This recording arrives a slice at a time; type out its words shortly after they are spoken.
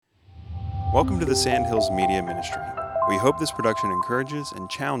Welcome to the Sandhills Media Ministry. We hope this production encourages and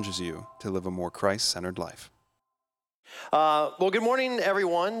challenges you to live a more Christ-centered life. Well, good morning,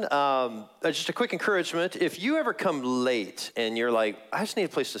 everyone. Just a quick encouragement. If you ever come late and you're like, I just need a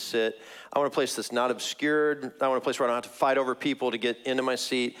place to sit. I want a place that's not obscured. I want a place where I don't have to fight over people to get into my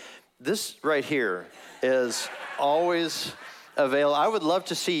seat. This right here is always available. I would love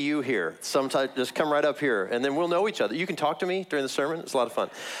to see you here sometime. Just come right up here, and then we'll know each other. You can talk to me during the sermon. It's a lot of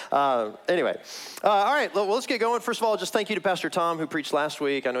fun. Anyway, all right, well, let's get going. First of all, just thank you to Pastor Tom, who preached last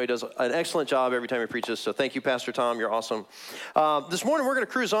week. I know he does an excellent job every time he preaches, so thank you, Pastor Tom. You're awesome. This morning, we're going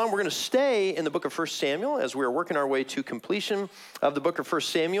to cruise on. We're going to stay in the book of 1 Samuel as we're working our way to completion of the book of 1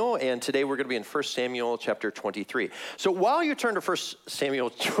 Samuel, and today we're going to be in 1 Samuel chapter 23. So while you turn to 1 Samuel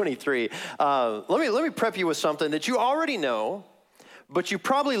 23, let me prep you with something that you already know, but you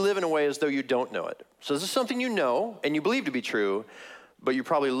probably live in a way as though you don't know it. So this is something you know and you believe to be true, but you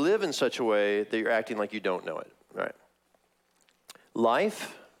probably live in such a way that you're acting like you don't know it. All right.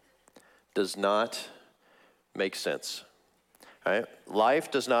 Life does not make sense. All right? Life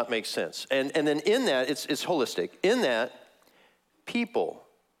does not make sense. And then in that, it's holistic. In that, people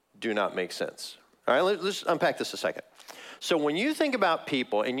do not make sense. All right, let's unpack this a second. So when you think about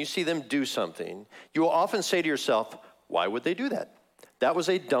people and you see them do something, you will often say to yourself, why would they do that? That was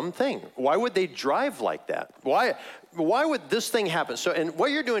a dumb thing. Why would they drive like that? Why would this thing happen? So, and what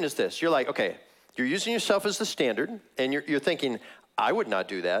you're doing is this. You're like, okay, you're using yourself as the standard, and you're thinking, I would not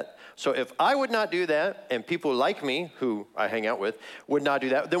do that. So if I would not do that, and people like me, who I hang out with, would not do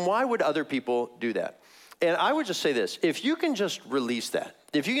that, then why would other people do that? And I would just say this. If you can just release that,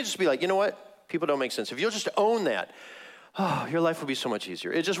 if you can just be like, you know what? People don't make sense. If you'll just own that, oh, your life will be so much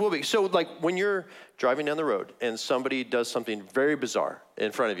easier. It just will be. So like when you're driving down the road and somebody does something very bizarre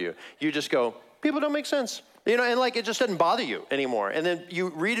in front of you, you just go, people don't make sense. You know, and like it just doesn't bother you anymore. And then you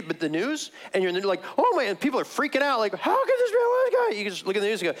read the news and you're like, oh man, people are freaking out. Like, how could this be one guy? You can just look at the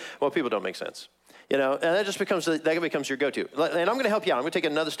news and go, well, people don't make sense. You know, and that becomes your go-to. And I'm going to help you out. I'm going to take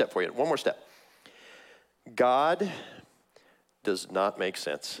another step for you. One more step. God does not make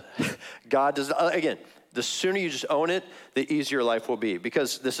sense. God does, again, the sooner you just own it, the easier life will be.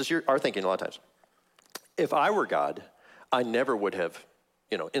 Because this is our thinking a lot of times. If I were God, I never would have,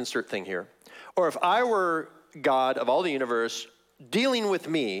 insert thing here. Or if I were God of all the universe dealing with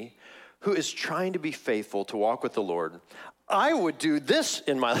me, who is trying to be faithful to walk with the Lord, I would do this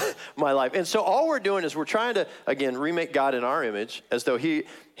in my life. And so all we're doing is we're trying to, again, remake God in our image as though he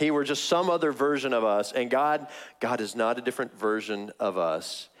were just some other version of us. And God is not a different version of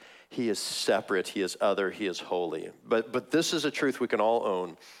us. He is separate, he is other, he is holy. But this is a truth we can all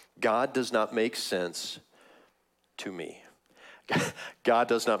own. God does not make sense to me. God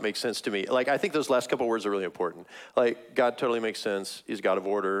does not make sense to me. Like, I think those last couple words are really important. Like, God totally makes sense. He's God of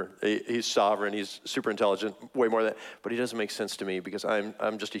order. He's sovereign. He's super intelligent, way more than that. But he doesn't make sense to me because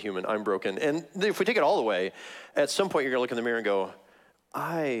I'm just a human. I'm broken. And if we take it all the way, at some point you're going to look in the mirror and go,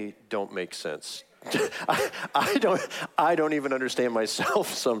 I don't make sense. I don't even understand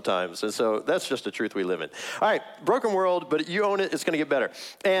myself sometimes. And so that's just the truth we live in. All right, broken world, but you own it, it's going to get better.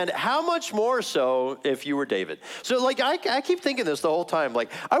 And how much more so if you were David? So like I keep thinking this the whole time.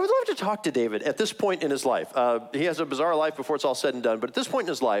 Like I would love to talk to David at this point in his life. He has a bizarre life before it's all said and done, but at this point in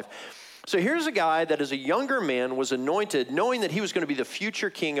his life, so here's a guy that as a younger man was anointed knowing that he was going to be the future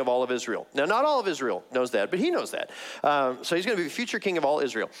king of all of Israel. Now, not all of Israel knows that, but he knows that. So he's going to be the future king of all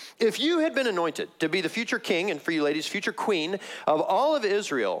Israel. If you had been anointed to be the future king, and for you ladies, future queen of all of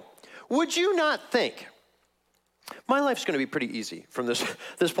Israel, would you not think, my life's going to be pretty easy from this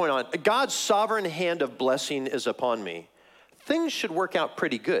point on. God's sovereign hand of blessing is upon me. Things should work out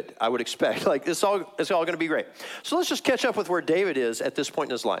pretty good, I would expect. Like, it's all going to be great. So let's just catch up with where David is at this point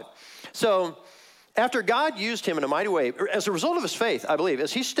in his life. So after God used him in a mighty way, as a result of his faith, I believe,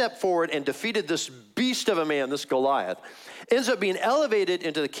 as he stepped forward and defeated this beast of a man, this Goliath, ends up being elevated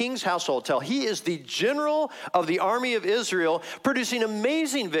into the king's household till he is the general of the army of Israel, producing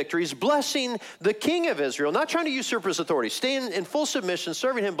amazing victories, blessing the king of Israel, not trying to usurp his authority, staying in full submission,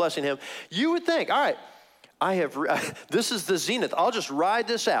 serving him, blessing him. You would think, all right, this is the zenith. I'll just ride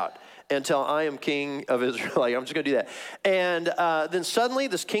this out until I am king of Israel. Like, I'm just going to do that. And then suddenly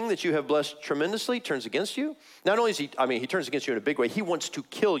this king that you have blessed tremendously turns against you. Not only is he turns against you in a big way. He wants to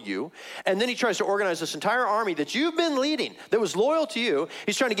kill you. And then he tries to organize this entire army that you've been leading that was loyal to you.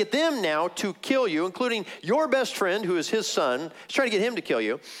 He's trying to get them now to kill you, including your best friend, who is his son. He's trying to get him to kill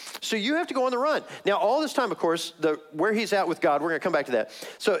you. So you have to go on the run. Now, all this time, of course, where he's at with God, we're going to come back to that.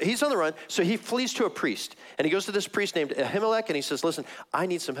 So he's on the run. So he flees to a priest. And he goes to this priest named Ahimelech, and he says, listen, I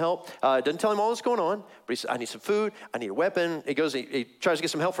need some help. Doesn't tell him all that's going on, but he says, I need some food, I need a weapon. He goes, he tries to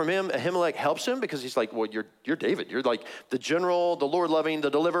get some help from him. Ahimelech helps him because he's like, well, you're David. You're like the general, the Lord-loving, the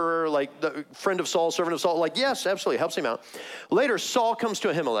deliverer, like the friend of Saul, servant of Saul. Like, yes, absolutely, helps him out. Later, Saul comes to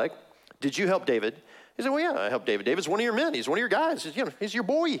Ahimelech. Did you help David? He said, well, yeah, I helped David. David's one of your men. He's one of your guys. He's your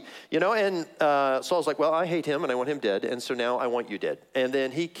boy, And Saul's like, well, I hate him, and I want him dead, and so now I want you dead. And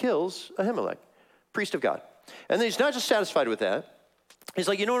then he kills Ahimelech, priest of God. And then he's not just satisfied with that. He's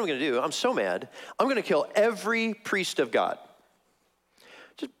like, you know what I'm going to do? I'm so mad. I'm going to kill every priest of God.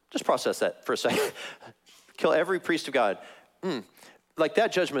 Just process that for a second. Kill every priest of God. Like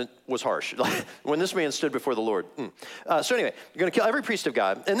that judgment was harsh. Like when this man stood before the Lord. So anyway, you're going to kill every priest of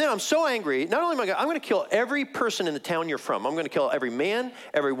God. And then I'm so angry. Not only am I'm going to kill every person in the town you're from. I'm going to kill every man,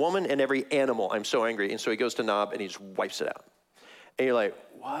 every woman, and every animal. I'm so angry. And so he goes to Nob and he just wipes it out. And you're like,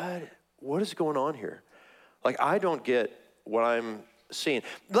 what? What is going on here? Like, I don't get what I'm seeing.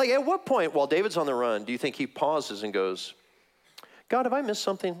 Like, at what point, while David's on the run, do you think he pauses and goes, God, have I missed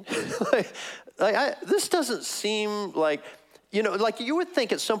something? This doesn't seem like, like you would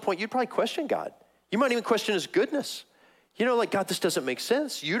think at some point you'd probably question God. You might even question his goodness. Like, God, this doesn't make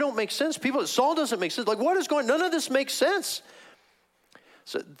sense. You don't make sense. Saul doesn't make sense. Like, what is going on? None of this makes sense.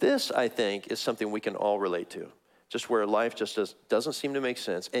 So this, I think, is something we can all relate to. Just where life just doesn't seem to make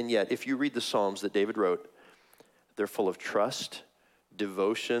sense. And yet, if you read the Psalms that David wrote, they're full of trust,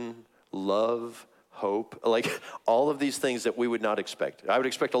 devotion, love, hope, like all of these things that we would not expect. I would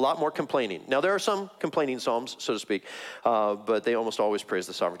expect a lot more complaining. Now, there are some complaining Psalms, so to speak, but they almost always praise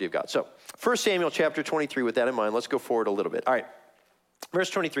the sovereignty of God. So 1 Samuel chapter 23, with that in mind, let's go forward a little bit. All right, verse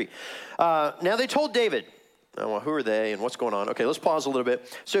 23. Now they told David, well, who are they and what's going on? Okay, let's pause a little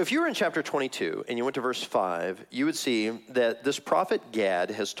bit. So if you were in chapter 22 and you went to verse 5, you would see that this prophet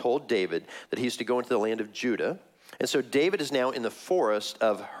Gad has told David that he's to go into the land of Judah. And so David is now in the forest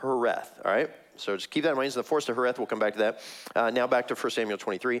of Hereth, all right? So just keep that in mind. He's in the forest of Hereth. We'll come back to that. Now back to 1 Samuel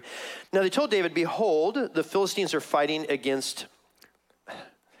 23. Now they told David, behold, the Philistines are fighting against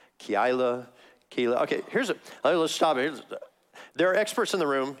Keilah. Okay, let's stop it. There are experts in the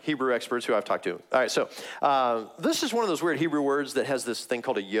room, Hebrew experts who I've talked to. All right, so this is one of those weird Hebrew words that has this thing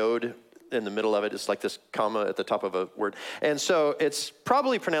called a yod in the middle of it. It's like this comma at the top of a word. And so it's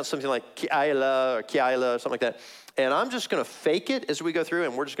probably pronounced something like Keilah or Keilah or something like that. And I'm just going to fake it as we go through,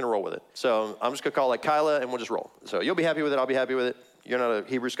 and we're just going to roll with it. So I'm just going to call it Keilah, and we'll just roll. So you'll be happy with it. I'll be happy with it. You're not a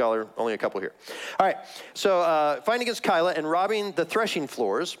Hebrew scholar, only a couple here. All right, so fighting against Keilah and robbing the threshing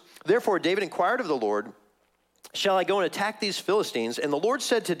floors. Therefore, David inquired of the Lord, shall I go and attack these Philistines? And the Lord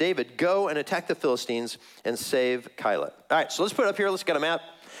said to David, go and attack the Philistines and save Keilah. All right, so let's put it up here. Let's get a map.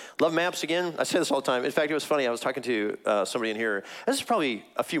 Love maps again. I say this all the time. In fact, it was funny. I was talking to somebody in here. This is probably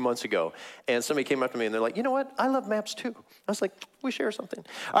a few months ago. And somebody came up to me and they're like, you know what? I love maps too. I was like, we share something.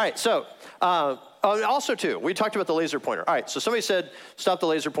 All right. So also too, we talked about the laser pointer. All right. So somebody said, stop the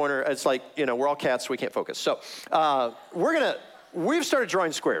laser pointer. It's like, we're all cats. So we can't focus. So we've started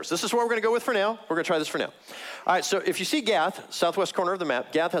drawing squares. This is what we're going to go with for now. We're going to try this for now. All right. So if you see Gath, southwest corner of the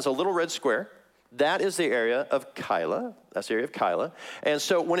map, Gath has a little red square. That is the area of Keilah. That's the area of Keilah. And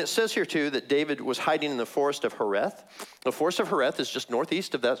so when it says here, too, that David was hiding in the forest of Hereth, the forest of Hereth is just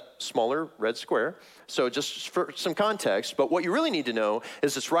northeast of that smaller red square. So just for some context, but what you really need to know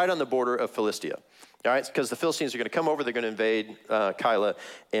is it's right on the border of Philistia. All right, because the Philistines are going to come over, they're going to invade Keilah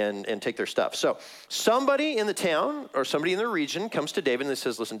and take their stuff. So somebody in the town or somebody in the region comes to David and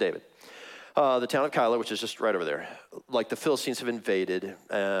says, listen, David, the town of Keilah, which is just right over there, like the Philistines have invaded.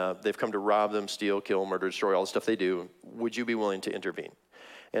 They've come to rob them, steal, kill, murder, destroy, all the stuff they do. Would you be willing to intervene?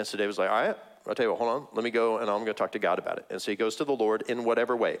 And so David's like, all right, I'll tell you what, hold on. Let me go, and I'm going to talk to God about it. And so he goes to the Lord in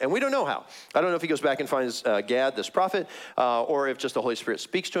whatever way. And we don't know how. I don't know if he goes back and finds Gad, this prophet, or if just the Holy Spirit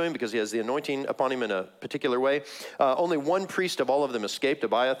speaks to him because he has the anointing upon him in a particular way. Only one priest of all of them escaped,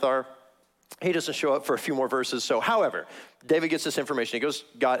 Abiathar. He doesn't show up for a few more verses. So, however, David gets this information. He goes,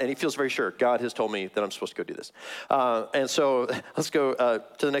 God, and he feels very sure. God has told me that I'm supposed to go do this. And so let's go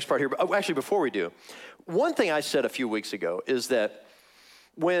to the next part here. Actually, before we do, one thing I said a few weeks ago is that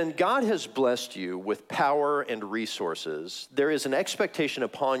when God has blessed you with power and resources, there is an expectation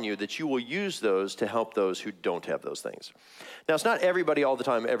upon you that you will use those to help those who don't have those things. Now, it's not everybody all the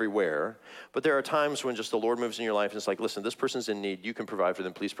time, everywhere, but there are times when just the Lord moves in your life and it's like, listen, this person's in need. You can provide for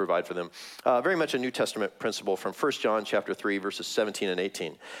them. Please provide for them. Very much a New Testament principle from 1 John chapter 3, verses 17 and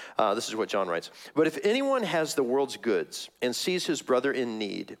 18. This is what John writes. But if anyone has the world's goods and sees his brother in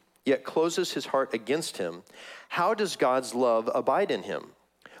need, yet closes his heart against him, how does God's love abide in him?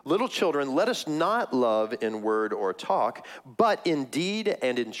 Little children, let us not love in word or talk, but in deed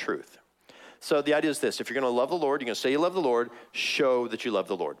and in truth. So the idea is this: if you're going to love the Lord, you're going to say you love the Lord, show that you love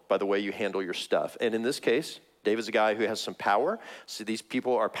the Lord by the way you handle your stuff. And in this case, David's a guy who has some power. So these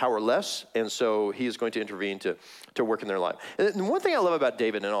people are powerless, and so he is going to intervene to work in their life. And one thing I love about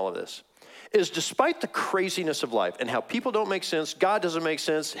David in all of this is despite the craziness of life and how people don't make sense, God doesn't make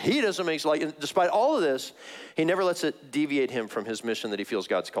sense, he doesn't make sense, and despite all of this, he never lets it deviate him from his mission that he feels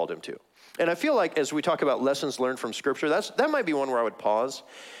God's called him to. And I feel like as we talk about lessons learned from Scripture, that might be one where I would pause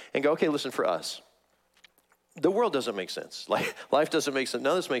and go, okay, listen, for us, the world doesn't make sense. Like, life doesn't make sense.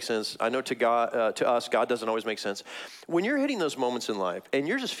 None of this makes sense. I know to us, God doesn't always make sense. When you're hitting those moments in life and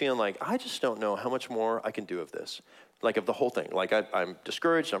you're just feeling like, I just don't know how much more I can do of this, like of the whole thing. Like I'm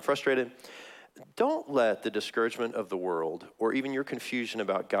discouraged, I'm frustrated. Don't let the discouragement of the world or even your confusion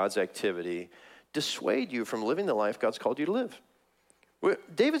about God's activity dissuade you from living the life God's called you to live.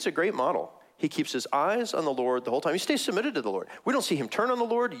 David's a great model. He keeps his eyes on the Lord the whole time. He stays submitted to the Lord. We don't see him turn on the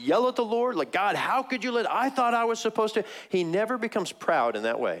Lord, yell at the Lord, like, God, how could you I thought I was supposed to. He never becomes proud in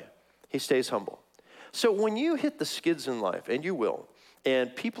that way. He stays humble. So when you hit the skids in life, and you will,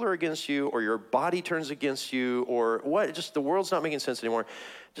 and people are against you, or your body turns against you, or what, just the world's not making sense anymore,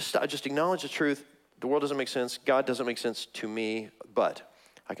 just acknowledge the truth. The world doesn't make sense. God doesn't make sense to me, but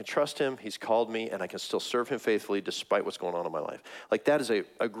I can trust him, he's called me, and I can still serve him faithfully despite what's going on in my life. Like, that is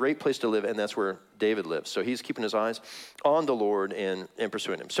a great place to live, and that's where David lives. So he's keeping his eyes on the Lord and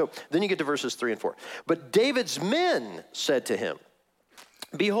pursuing him. So then you get to verses 3 and 4. But David's men said to him,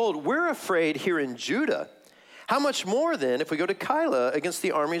 behold, we're afraid here in Judah. How much more then if we go to Keilah against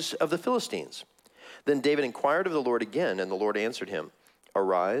the armies of the Philistines? Then David inquired of the Lord again, and the Lord answered him,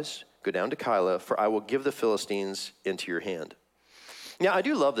 arise, go down to Keilah, for I will give the Philistines into your hand. Now, I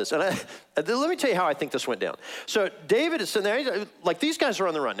do love this, and let me tell you how I think this went down. So David is sitting there, like, these guys are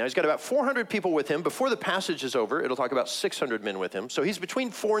on the run. Now, he's got about 400 people with him. Before the passage is over, it'll talk about 600 men with him. So he's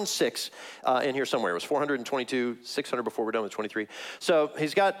between 4 and 6 in here somewhere. It was 422, 600 before we're done with 23. So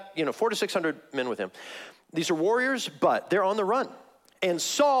he's got, 400 to 600 men with him. These are warriors, but they're on the run. And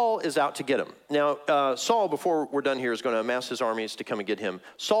Saul is out to get him. Now, Saul, before we're done here, is going to amass his armies to come and get him.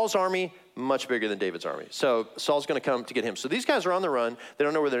 Saul's army, much bigger than David's army. So Saul's going to come to get him. So these guys are on the run. They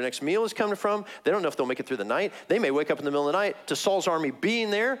don't know where their next meal is coming from. They don't know if they'll make it through the night. They may wake up in the middle of the night to Saul's army being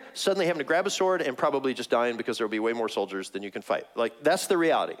there, suddenly having to grab a sword and probably just dying because there'll be way more soldiers than you can fight. Like, that's the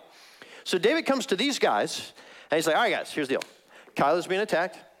reality. So David comes to these guys, and he's like, all right, guys, here's the deal. Keilah's being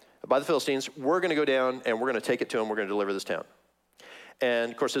attacked by the Philistines. We're going to go down, and we're going to take it to them. We're going to deliver this town.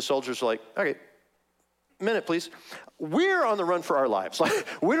 And, of course, his soldiers are like, okay, minute, please. We're on the run for our lives. Like,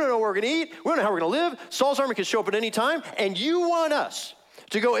 we don't know what we're going to eat. We don't know how we're going to live. Saul's army could show up at any time, and you want us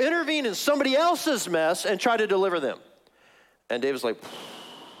to go intervene in somebody else's mess and try to deliver them. And David's like,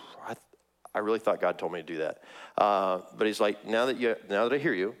 I really thought God told me to do that. But he's like, now that I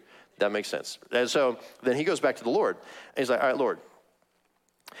hear you, that makes sense. And so then he goes back to the Lord, and he's like, all right, Lord,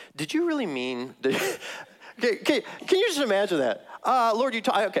 did you really mean that? Can you just imagine that? Lord,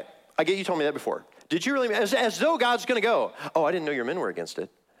 okay, I get you told me that before. Did you really, as though God's going to go, oh, I didn't know your men were against it.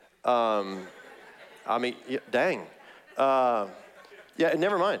 Dang. Yeah,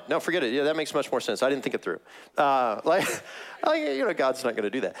 never mind. No, forget it. Yeah, that makes much more sense. I didn't think it through. God's not going to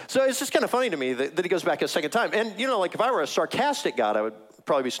do that. So it's just kind of funny to me that he goes back a second time. And, if I were a sarcastic God, I would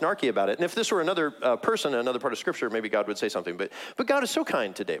probably be snarky about it. And if this were another person, another part of Scripture, maybe God would say something. But God is so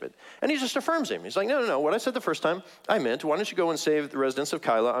kind to David. And he just affirms him. He's like, no. What I said the first time, I meant, why don't you go and save the residents of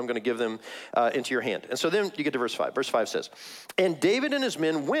Keilah? I'm going to give them into your hand. And so then you get to verse 5. Verse 5 says, and David and his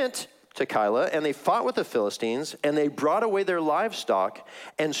men went to Keilah, and they fought with the Philistines, and they brought away their livestock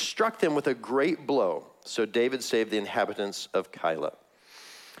and struck them with a great blow. So David saved the inhabitants of Keilah. All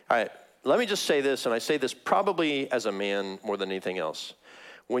right, let me just say this, and I say this probably as a man more than anything else.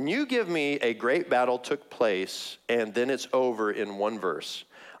 When you give me a great battle took place and then it's over in one verse,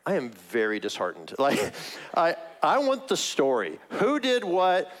 I am very disheartened. Like, I want the story. Who did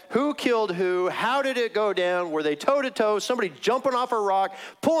what? Who killed who? How did it go down? Were they toe-to-toe? Somebody jumping off a rock,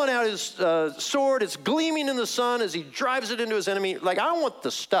 pulling out his sword. It's gleaming in the sun as he drives it into his enemy. Like, I want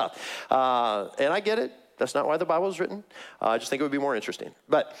the stuff. And I get it. That's not why the Bible is written. I just think it would be more interesting.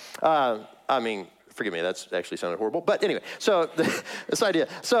 But, forgive me, that's actually sounded horrible. But anyway, so this idea.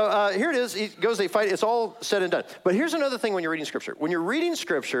 So here it is. He goes, they fight. It's all said and done. But here's another thing when you're reading Scripture. When you're reading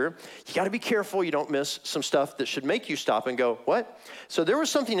Scripture, you got to be careful you don't miss some stuff that should make you stop and go, what? So there was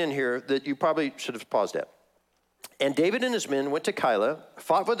something in here that you probably should have paused at. And David and his men went to Keilah,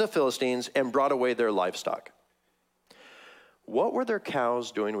 fought with the Philistines, and brought away their livestock. What were their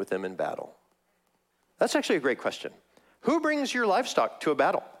cows doing with them in battle? That's actually a great question. Who brings your livestock to a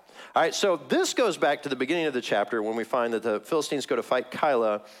battle? All right, so this goes back to the beginning of the chapter when we find that the Philistines go to fight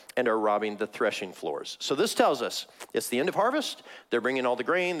Keilah and are robbing the threshing floors. So this tells us it's the end of harvest. They're bringing all the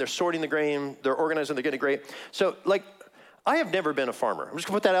grain. They're sorting the grain. They're organizing. They're getting great. So I have never been a farmer. I'm just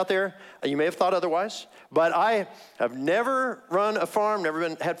going to put that out there. You may have thought otherwise, but I have never run a farm,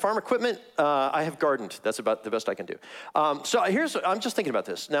 had farm equipment. I have gardened. That's about the best I can do. I'm just thinking about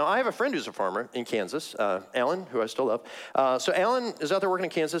this. Now, I have a friend who's a farmer in Kansas, Alan, who I still love. So Alan is out there working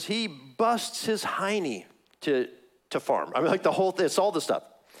in Kansas. He busts his hiney to farm. I mean, like it's all the stuff.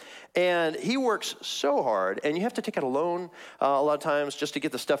 And he works so hard, and you have to take out a loan a lot of times just to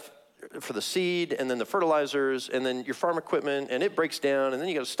get the stuff for the seed and then the fertilizers and then your farm equipment, and it breaks down, and then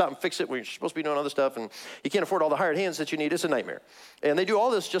you got to stop and fix it when you're supposed to be doing other stuff, and you can't afford all the hired hands that you need. It's a nightmare. And they do all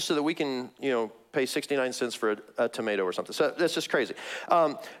this just so that we can, pay 69 cents for a tomato or something. So that's just crazy.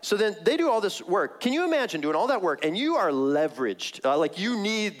 So then they do all this work. Can you imagine doing all that work and you are leveraged? Like you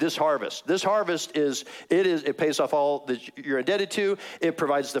need this harvest. This harvest it pays off all that you're indebted to. It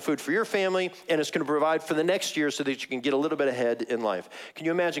provides the food for your family, and it's going to provide for the next year so that you can get a little bit ahead in life. Can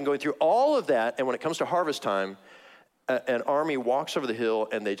you imagine going through all of that, and when it comes to harvest time, an army walks over the hill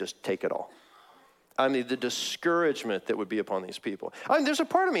and they just take it all? I mean, the discouragement that would be upon these people. I mean, there's a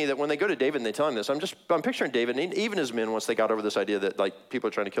part of me that when they go to David and they tell him this, I'm picturing David, and even his men, once they got over this idea that people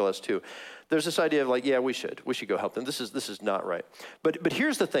are trying to kill us too, there's this idea of yeah, we should go help them. This is not right. But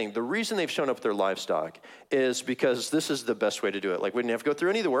here's the thing. The reason they've shown up with their livestock is because this is the best way to do it. Like, we didn't have to go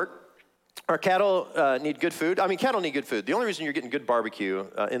through any of the work. Our cattle need good food. I mean, cattle need good food. The only reason you're getting good barbecue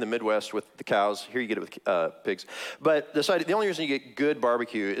in the Midwest with the cows, here you get it with pigs, but the only reason you get good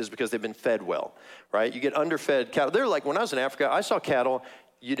barbecue is because they've been fed well, right? You get underfed cattle. They're like, when I was in Africa, I saw cattle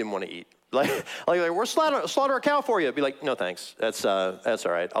you didn't want to eat. Like we're slaughter a cow for you. It'd be like, no thanks, that's all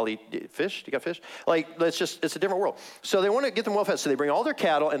right. I'll eat fish. You got fish? It's a different world. So they want to get them well fed. So they bring all their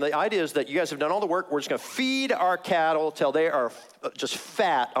cattle, and the idea is that you guys have done all the work. We're just going to feed our cattle till they are just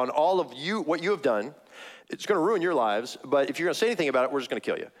fat on all of you, what you have done. It's going to ruin your lives, but if you're going to say anything about it, we're just going to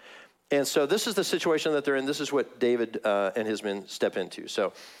kill you. And so this is the situation that they're in. This is what David and his men step into.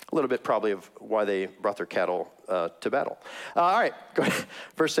 So a little bit probably of why they brought their cattle to battle. All right, go ahead.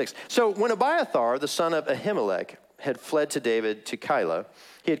 Verse 6. So when Abiathar, the son of Ahimelech, had fled to David to Keilah,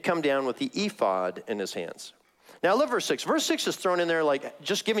 he had come down with the ephod in his hands. Now I love verse 6. Verse 6 is thrown in there like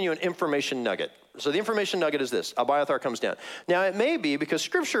just giving you an information nugget. So the information nugget is this: Abiathar comes down. Now it may be because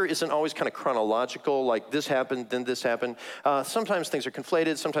Scripture isn't always kind of chronological, like this happened, then this happened. Sometimes things are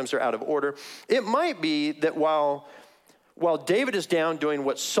conflated, sometimes they're out of order. It might be that while David is down doing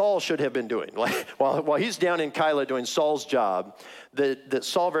what Saul should have been doing, like while he's down in Keilah doing Saul's job, that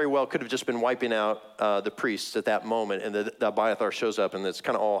Saul very well could have just been wiping out the priests at that moment, and that Abiathar shows up, and it's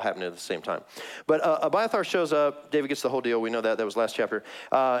kind of all happening at the same time. But Abiathar shows up, David gets the whole deal, we know that was last chapter,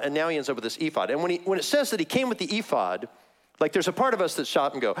 and now he ends up with this ephod. And when it says that he came with the ephod, like there's a part of us that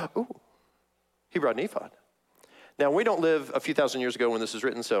stop and go, ooh, he brought an ephod. Now we don't live a few thousand years ago when this is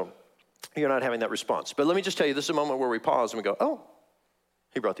written, so you're not having that response. But let me just tell you, this is a moment where we pause and we go, oh,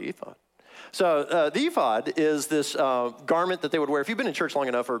 he brought the ephod. So the ephod is this garment that they would wear. If you've been in church long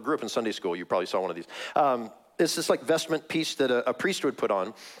enough or grew up in Sunday school, you probably saw one of these. It's this like vestment piece that a priest would put on.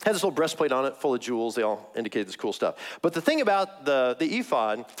 It had this little breastplate on it full of jewels. They all indicated this cool stuff. But the thing about the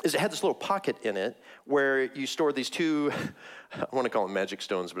ephod is it had this little pocket in it where you stored these two, I want to call them magic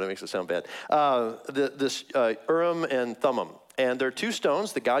stones, but it makes it sound bad, this Urim and Thummim. And there are two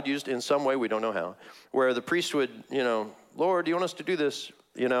stones that God used in some way, we don't know how, where the priest would, Lord, do you want us to do this?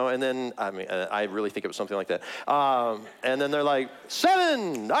 And then, I really think it was something like that. And then they're like,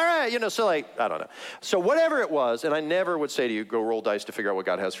 7, all right, so I don't know. So whatever it was, and I never would say to you, go roll dice to figure out what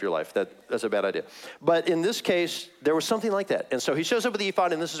God has for your life. That's a bad idea. But in this case, there was something like that. And so he shows up with the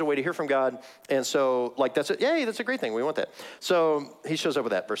ephod, and this is a way to hear from God. And so, that's it. Yay, that's a great thing. We want that. So he shows up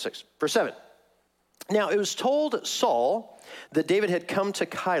with that, verse 6. Verse 7. Now, it was told Saul that David had come to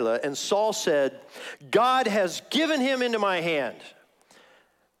Keilah, and Saul said, God has given him into my hand.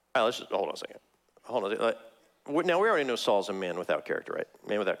 All right, let's just hold on a second. Now, we already know Saul's a man without character, right?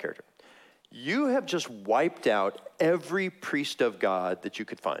 Man without character. You have just wiped out every priest of God that you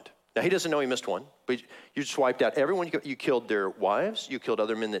could find. Now, he doesn't know he missed one, but you just wiped out everyone. You killed their wives. You killed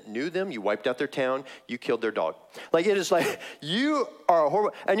other men that knew them. You wiped out their town. You killed their dog. It is like, you are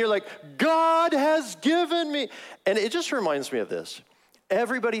horrible. And you're like, God has given me. And it just reminds me of this.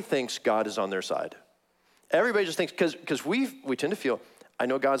 Everybody thinks God is on their side. Everybody just thinks, because we tend to feel, I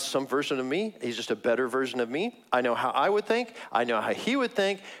know God's some version of me. He's just a better version of me. I know how I would think. I know how he would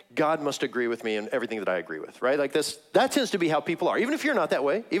think. God must agree with me in everything that I agree with, right? Like this, that tends to be how people are. Even if you're not that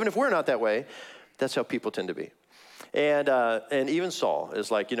way, even if we're not that way, that's how people tend to be. And even Saul is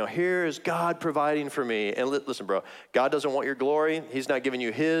like, here is God providing for me. And listen, bro, God doesn't want your glory. He's not giving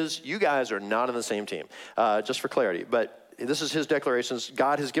you his. You guys are not on the same team, just for clarity. But this is his declarations.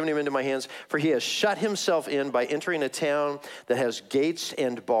 God has given him into my hands, for he has shut himself in by entering a town that has gates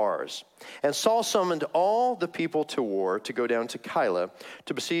and bars. And Saul summoned all the people to war to go down to Keilah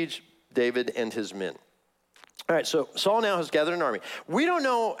to besiege David and his men. All right, so Saul now has gathered an army. We don't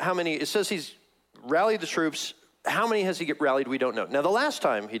know how many. It says he's rallied the troops. How many has he rallied? We don't know. Now, the last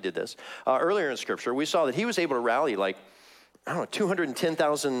time he did this, earlier in Scripture, we saw that he was able to rally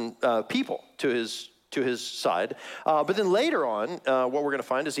 210,000 people to his side. But then later on, what we're going to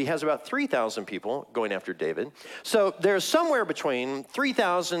find is he has about 3,000 people going after David. So there's somewhere between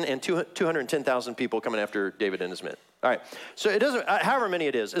 3,000 and 210,000 people coming after David and his men. All right, so it doesn't, however many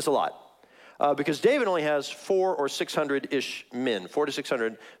it is, it's a lot. Because David only has 400 or 600-ish men, 400 to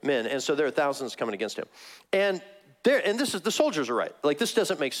 600 men, and so there are thousands coming against him. And this is, the soldiers are right. Like, this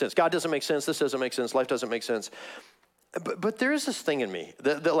doesn't make sense. God doesn't make sense. This doesn't make sense. Life doesn't make sense. But there is this thing in me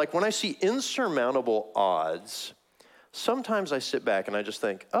that like when I see insurmountable odds, sometimes I sit back and I just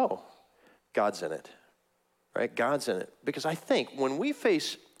think, oh, God's in it, right? God's in it. Because I think when we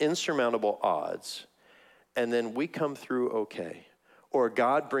face insurmountable odds and then we come through okay, or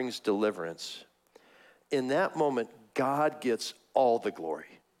God brings deliverance, in that moment, God gets all the glory,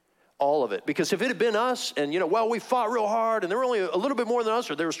 all of it. Because if it had been us and, we fought real hard and there were only a little bit more than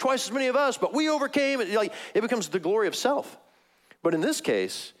us, or there was twice as many of us, but we overcame, it becomes the glory of self. But in this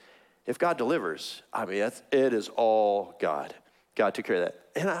case, if God delivers, it is all God. God took care of that.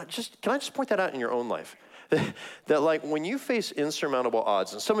 And can I just point that out in your own life? That like when you face insurmountable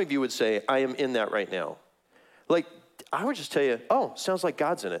odds, and some of you would say, I am in that right now. I would just tell you, sounds like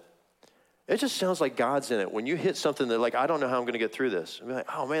God's in it. It just sounds like God's in it. When you hit something that I don't know how I'm going to get through this. I'm like,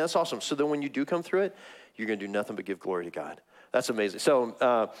 oh man, that's awesome. So then when you do come through it, you're going to do nothing but give glory to God. That's amazing. So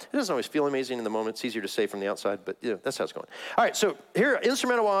it doesn't always feel amazing in the moment. It's easier to say from the outside, but that's how it's going. All right, so here,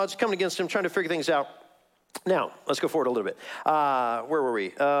 insurmountable odds coming against him, trying to figure things out. Now, let's go forward a little bit. Where were we?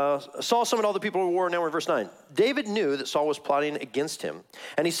 Saul summoned all the people to war. Now we're in verse 9. David knew that Saul was plotting against him,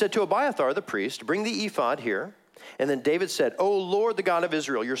 and he said to Abiathar the priest, bring the ephod here. And then David said, O Lord, the God of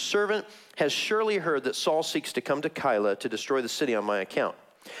Israel, your servant has surely heard that Saul seeks to come to Keilah to destroy the city on my account.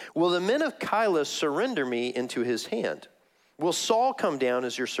 Will the men of Keilah surrender me into his hand? Will Saul come down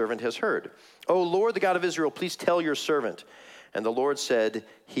as your servant has heard? O Lord, the God of Israel, please tell your servant. And the Lord said,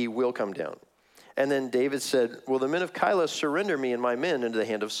 he will come down. And then David said, will the men of Keilah surrender me and my men into the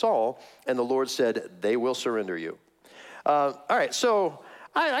hand of Saul? And the Lord said, they will surrender you. All right, so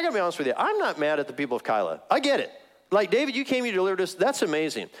I got to be honest with you. I'm not mad at the people of Keilah. I get it. Like, David, you came, you delivered us. That's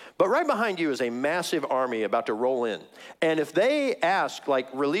amazing. But right behind you is a massive army about to roll in. And if they ask,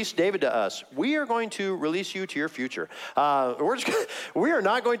 release David to us, we are going to release you to your future. We are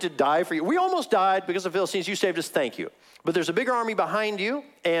not going to die for you. We almost died because of Philistines. You saved us. Thank you. But there's a bigger army behind you,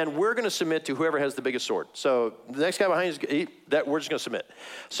 and we're going to submit to whoever has the biggest sword. So the next guy behind you, we're just going to submit.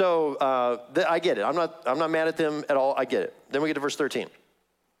 So I get it. I'm not mad at them at all. I get it. Then we get to verse 13.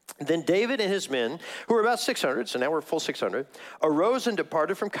 Then David and his men, who were about 600, so now we're full 600, arose and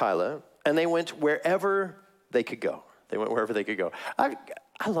departed from Keilah, and they went wherever they could go. They went wherever they could go. I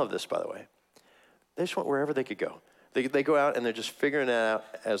love this, by the way. They just went wherever they could go. They go out, and they're just figuring it out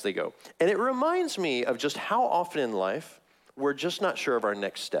as they go. And it reminds me of just how often in life we're just not sure of our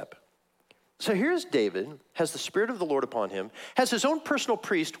next step. So here's David, has the Spirit of the Lord upon him, has his own personal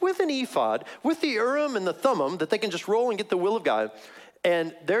priest with an ephod, with the Urim and the Thummim that they can just roll and get the will of God.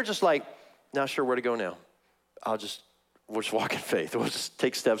 And they're just like, not sure where to go now. We'll just walk in faith. We'll just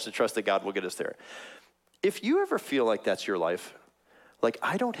take steps to trust that God will get us there. If you ever feel like that's your life,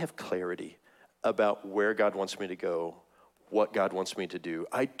 I don't have clarity about where God wants me to go, what God wants me to do.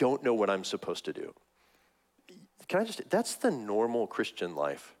 I don't know what I'm supposed to do. That's the normal Christian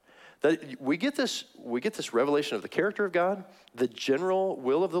life. That we get this revelation of the character of God, the general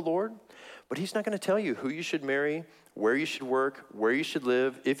will of the Lord, but he's not going to tell you who you should marry, where you should work, where you should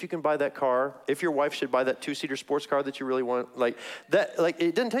live, if you can buy that car, if your wife should buy that 2-seater sports car that you really want. It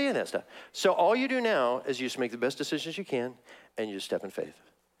doesn't tell you that stuff. So all you do now is you just make the best decisions you can, and you just step in faith.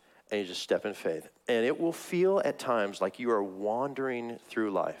 And you just step in faith. And it will feel at times like you are wandering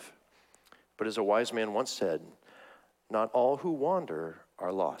through life. But as a wise man once said, not all who wander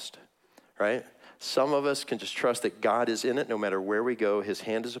are lost, right? Some of us can just trust that God is in it no matter where we go. His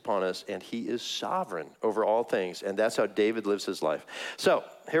hand is upon us, and he is sovereign over all things. And that's how David lives his life. So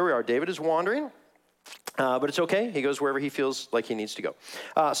here we are. David is wandering. But it's okay. He goes wherever he feels like he needs to go.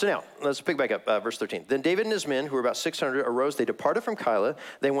 So now, let's pick back up, verse 13. Then David and his men, who were about 600, arose. They departed from Keilah.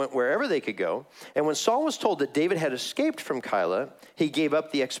 They went wherever they could go. And when Saul was told that David had escaped from Keilah, he gave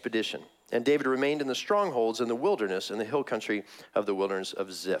up the expedition. And David remained in the strongholds in the wilderness, in the hill country of the wilderness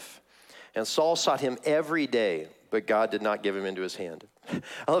of Ziph. And Saul sought him every day, but God did not give him into his hand.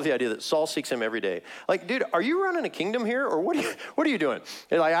 I love the idea that Saul seeks him every day. Like, dude, are you running a kingdom here, or what are you doing?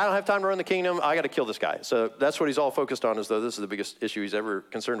 You're like, I don't have time to run the kingdom. I got to kill this guy. So that's what he's all focused on, as though this is the biggest issue he's ever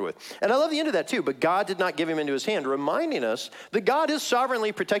concerned with. And I love the end of that too. But God did not give him into his hand, reminding us that God is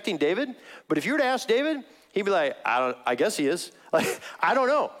sovereignly protecting David. But if you were to ask David, he'd be like, I guess he is. Like, I don't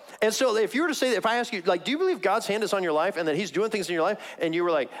know. And so if you were to say that, if I ask you, like, do you believe God's hand is on your life and that he's doing things in your life? And you were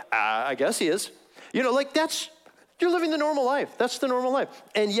like, I guess he is. You know, like you're living the normal life. That's the normal life.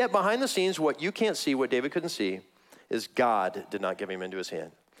 And yet behind the scenes, what you can't see, what David couldn't see, is God did not give him into his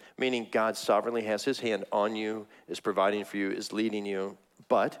hand. Meaning God sovereignly has his hand on you, is providing for you, is leading you.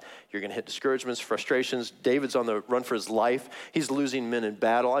 But you're going to hit discouragements, frustrations. David's on the run for his life. He's losing men in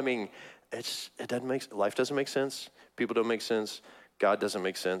battle. I mean, life doesn't make sense. People don't make sense. God doesn't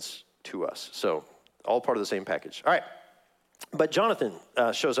make sense to us. So all part of the same package. All right. But Jonathan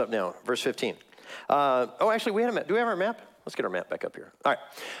shows up now, verse 15. Actually, we had a map. Do we have our map? Let's get our map back up here. All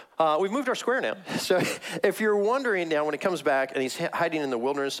right. We've moved our square now. So if you're wondering now, when it comes back, and he's hiding in the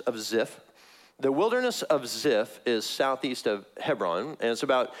wilderness of Ziph. The wilderness of Ziph is southeast of Hebron, and it's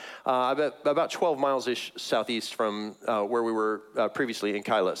about 12 miles-ish southeast from where we were previously in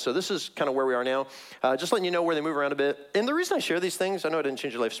Keilah. So this is kind of where we are now. Just letting you know where they move around a bit. And the reason I share these things, I know it didn't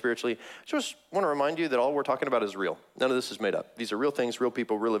change your life spiritually, I just want to remind you that all we're talking about is real. None of this is made up. These are real things, real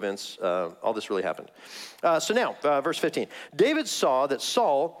people, real events. All this really happened. So now, verse 15. David saw that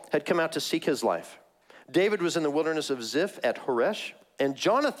Saul had come out to seek his life. David was in the wilderness of Ziph at Horesh. And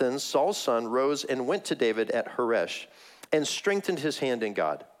Jonathan, Saul's son, rose and went to David at Horesh and strengthened his hand in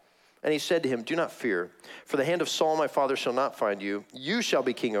God. And he said to him, do not fear, for the hand of Saul my father shall not find you. You shall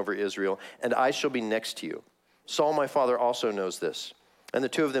be king over Israel, and I shall be next to you. Saul my father also knows this. And the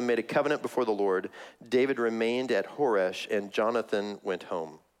two of them made a covenant before the Lord. David remained at Horesh, and Jonathan went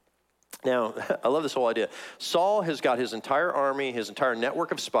home. Now, I love this whole idea. Saul has got his entire army, his entire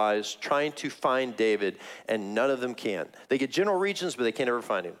network of spies trying to find David, and none of them can. They get general regions, but they can't ever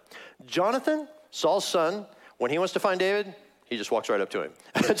find him. Jonathan, Saul's son, when he wants to find David, he just walks right up to him.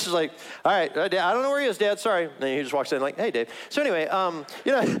 It's just like, all right, Dad, I don't know where he is, Dad, sorry. And then he just walks in like, hey, Dave. So anyway,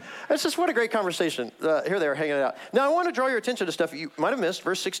 it's just what a great conversation. Here they are hanging it out. Now, I want to draw your attention to stuff you might have missed,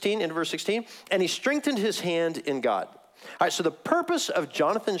 verse 16, into verse 16. And he strengthened his hand in God. All right, so the purpose of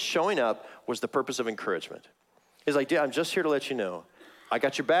Jonathan showing up was the purpose of encouragement. He's like, dude, I'm just here to let you know. I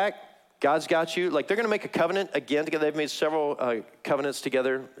got your back. God's got you. Like, they're going to make a covenant again together. They've made several covenants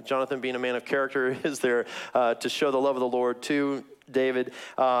together. Jonathan, being a man of character, is there to show the love of the Lord to David.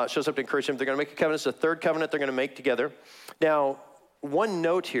 Shows up to encourage him. They're going to make a covenant. It's the third covenant they're going to make together. Now, one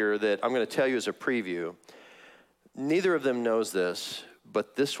note here that I'm going to tell you as a preview. Neither of them knows this,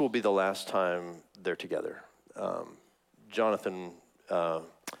 but this will be the last time they're together. Jonathan will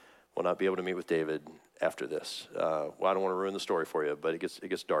not be able to meet with David after this. Well, I don't want to ruin the story for you, but it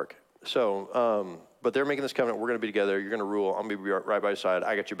gets dark. So, but they're making this covenant. We're going to be together. You're going to rule. I'm going to be right by your side.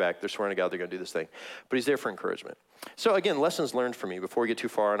 I got your back. They're swearing to God they're going to do this thing. But he's there for encouragement. So again, lessons learned for me before we get too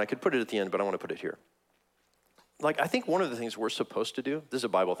far, and I could put it at the end, but I want to put it here. Like, I think one of the things we're supposed to do, this is a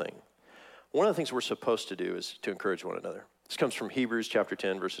Bible thing. One of the things we're supposed to do is to encourage one another. This comes from Hebrews chapter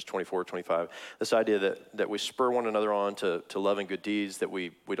 10, verses 24, 25. This idea that we spur one another on to love and good deeds, that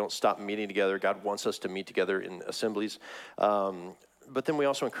we don't stop meeting together. God wants us to meet together in assemblies. But then we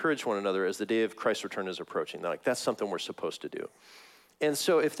also encourage one another as the day of Christ's return is approaching. Like, that's something we're supposed to do. And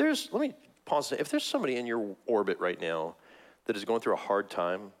so let me pause. If there's somebody in your orbit right now that is going through a hard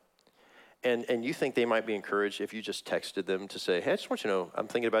time, and you think they might be encouraged if you just texted them to say, hey, I just want you to know, I'm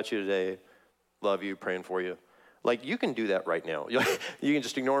thinking about you today, love you, praying for you. Like, you can do that right now. You can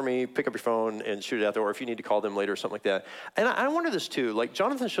just ignore me, pick up your phone, and shoot it out there, or if you need to call them later or something like that. And I wonder this too. Like,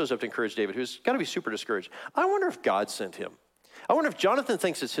 Jonathan shows up to encourage David, who's got to be super discouraged. I wonder if God sent him. I wonder if Jonathan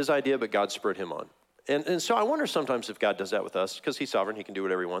thinks it's his idea, but God spurred him on. And so I wonder sometimes if God does that with us, because he's sovereign, he can do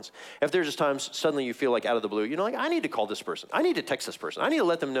whatever he wants. If there's just times suddenly you feel like out of the blue, like, I need to call this person. I need to text this person. I need to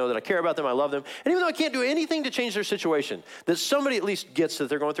let them know that I care about them, I love them. And even though I can't do anything to change their situation, that somebody at least gets that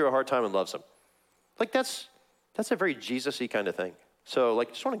they're going through a hard time and loves them. Like, that's a very Jesus-y kind of thing. So, like,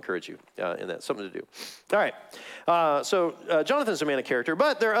 just want to encourage you in that, something to do. All right. So Jonathan's a man of character,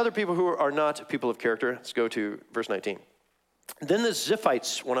 but there are other people who are not people of character. Let's go to verse 19. Then the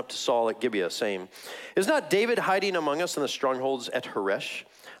Ziphites went up to Saul at Gibeah, saying, is not David hiding among us in the strongholds at Horesh,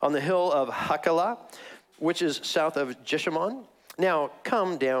 on the hill of Hakilah? which is south of Jeshimon. Now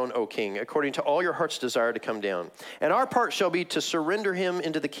come down, O king, according to all your heart's desire to come down. And our part shall be to surrender him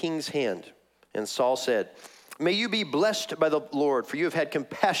into the king's hand. And Saul said, may you be blessed by the Lord, for you have had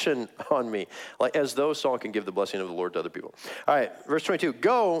compassion on me. Like as though Saul can give the blessing of the Lord to other people. All right, verse 22.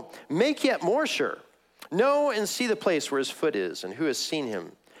 Go, make yet more sure. Know and see the place where his foot is, and who has seen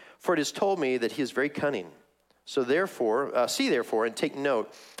him. For it is told me that he is very cunning. So therefore, see therefore, and take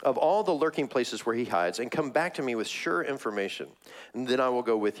note of all the lurking places where he hides, and come back to me with sure information. And then I will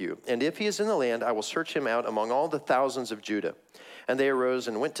go with you. And if he is in the land, I will search him out among all the thousands of Judah. And they arose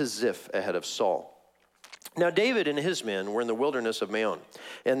and went to Ziph ahead of Saul. Now David and his men were in the wilderness of Maon,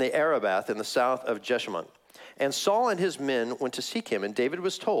 in the Arabath in the south of Jeshimon. And Saul and his men went to seek him, and David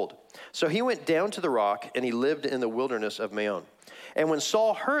was told. So he went down to the rock, and he lived in the wilderness of Maon. And when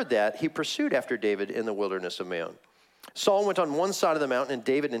Saul heard that, he pursued after David in the wilderness of Maon. Saul went on one side of the mountain, and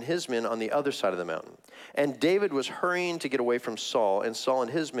David and his men on the other side of the mountain. And David was hurrying to get away from Saul, and Saul and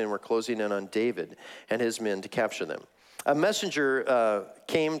his men were closing in on David and his men to capture them. A messenger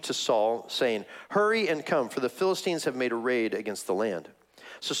came to Saul, saying, hurry and come, for the Philistines have made a raid against the land.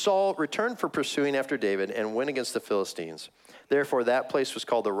 So Saul returned from pursuing after David and went against the Philistines. Therefore, that place was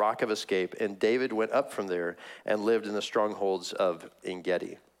called the Rock of Escape, and David went up from there and lived in the strongholds of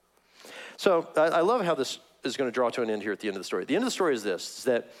En-Gedi. So I love how this is going to draw to an end here at the end of the story. The end of the story is this, is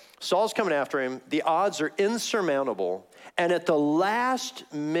that Saul's coming after him. The odds are insurmountable. And at the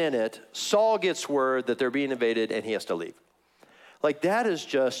last minute, Saul gets word that they're being invaded and he has to leave. Like that is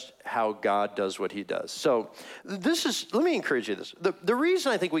just how God does what he does. So let me encourage you this. The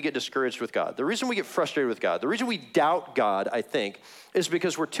reason I think we get discouraged with God, the reason we get frustrated with God, the reason we doubt God, I think, is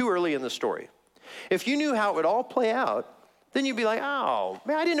because we're too early in the story. If you knew how it would all play out, then you'd be like, oh,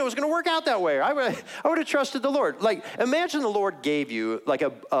 man, I didn't know it was going to work out that way. I would have trusted the Lord. Like, imagine the Lord gave you like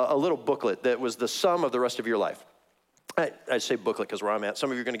a little booklet that was the sum of the rest of your life. I say booklet because where I'm at,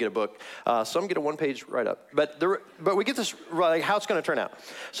 some of you are going to get a book. Some get a one-page write-up. But we get this, like, how it's going to turn out.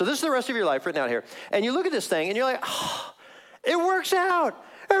 So this is the rest of your life written out here. And you look at this thing, and you're like, oh, it works out.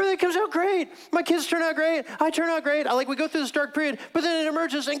 Everything comes out great. My kids turn out great. I turn out great. We go through this dark period, but then it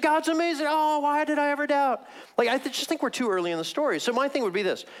emerges, and God's amazing. Oh, why did I ever doubt? Like, I just think we're too early in the story. So my thing would be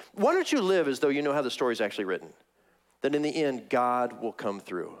this. Why don't you live as though you know how the story is actually written? That in the end, God will come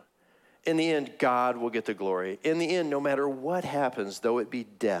through. In the end, God will get the glory. In the end, no matter what happens, though it be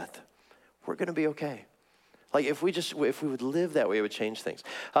death, we're going to be okay. Like if we would live that way, it would change things.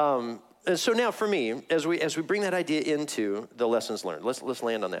 And so now for me, as we bring that idea into the lessons learned, let's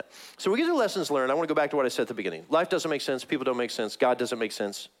land on that. So we get to the lessons learned. I want to go back to what I said at the beginning. Life doesn't make sense. People don't make sense. God doesn't make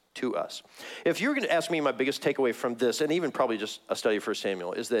sense to us. If you're going to ask me my biggest takeaway from this, and even probably just a study of 1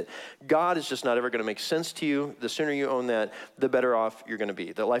 Samuel, is that God is just not ever going to make sense to you. The sooner you own that, the better off you're going to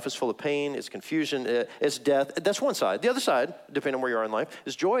be. That life is full of pain, it's confusion, it's death. That's one side. The other side, depending on where you are in life,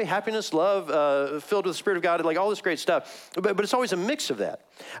 is joy, happiness, love, filled with the Spirit of God, like all this great stuff. But it's always a mix of that.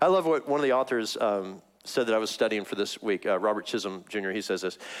 I love what one of the authors said that I was studying for this week, Robert Chisholm Jr., he says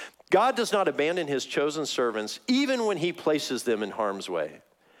this: God does not abandon his chosen servants even when he places them in harm's way.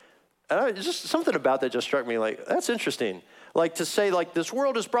 Just something about that just struck me like, that's interesting. Like to say, like, this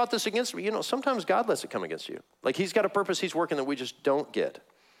world has brought this against me. You know, sometimes God lets it come against you. Like he's got a purpose he's working that we just don't get.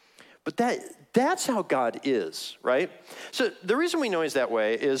 But that's how God is, right? So the reason we know he's that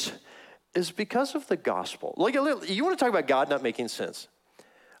way is because of the gospel. Like, you want to talk about God not making sense.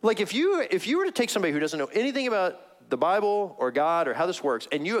 Like if you were to take somebody who doesn't know anything about the Bible or God or how this works,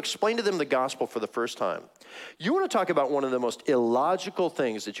 and you explain to them the gospel for the first time, you want to talk about one of the most illogical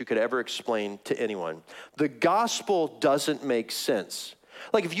things that you could ever explain to anyone. The gospel doesn't make sense.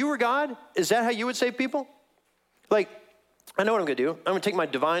 Like if you were God, is that how you would save people? Like, I know what I'm going to do. I'm going to take my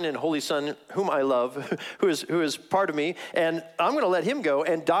divine and holy son, whom I love, who is part of me, and I'm going to let him go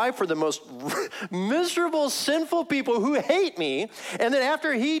and die for the most miserable, sinful people who hate me. And then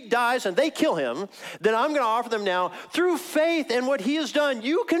after he dies and they kill him, then I'm going to offer them now, through faith and what he has done,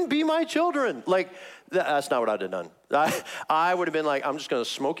 you can be my children. Like, that's not what I'd have done. I would have been like, I'm just going to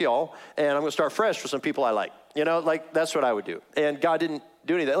smoke y'all, and I'm going to start fresh for some people I like. You know, like, that's what I would do. And God didn't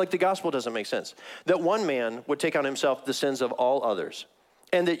do any of that. Like, the gospel doesn't make sense. That one man would take on himself the sins of all others,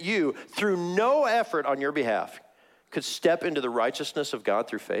 and that you, through no effort on your behalf, could step into the righteousness of God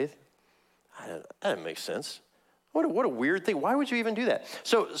through faith. That doesn't make sense. What a weird thing. Why would you even do that?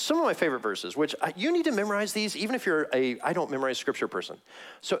 So some of my favorite verses, which you need to memorize these, even if you're I don't memorize scripture person.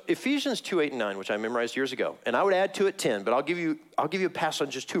 So Ephesians 2:8-9, which I memorized years ago, and I would add to it 10, but I'll give you a pass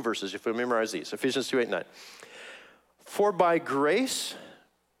on just 2 verses if we memorize these. Ephesians 2:8-9. For by grace,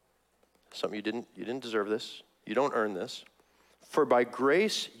 something you didn't deserve this, you don't earn this. For by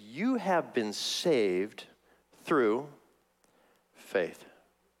grace you have been saved through faith.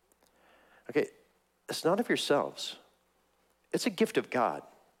 Okay, it's not of yourselves. It's a gift of God.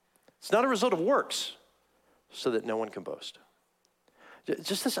 It's not a result of works, so that no one can boast.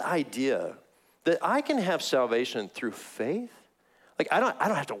 Just this idea that I can have salvation through faith. Like, I don't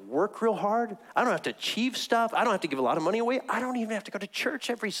have to work real hard. I don't have to achieve stuff. I don't have to give a lot of money away. I don't even have to go to church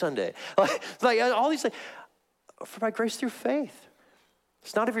every Sunday. Like all these things, for by grace through faith.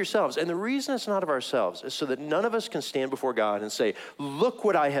 It's not of yourselves. And the reason it's not of ourselves is so that none of us can stand before God and say, look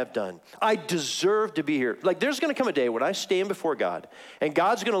what I have done. I deserve to be here. Like, there's going to come a day when I stand before God and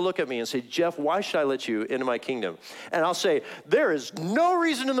God's going to look at me and say, Jeff, why should I let you into my kingdom? And I'll say, there is no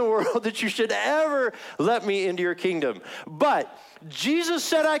reason in the world that you should ever let me into your kingdom. But Jesus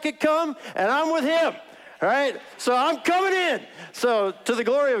said I could come, and I'm with him. All right, so I'm coming in. So to the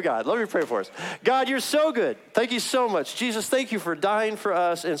glory of God, let me pray for us. God, you're so good. Thank you so much. Jesus, thank you for dying for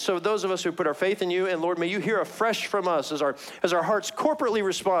us. And so those of us who put our faith in you, and Lord, may you hear afresh from us as our hearts corporately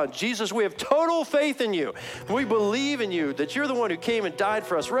respond. Jesus, we have total faith in you. We believe in you, that you're the one who came and died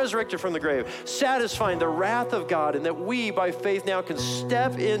for us, resurrected from the grave, satisfying the wrath of God, and that we, by faith now, can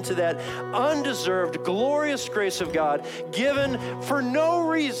step into that undeserved, glorious grace of God, given for no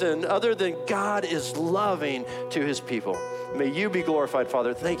reason other than God is loving to his people. May you be glorified,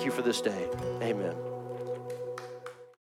 Father. Thank you for this day. Amen.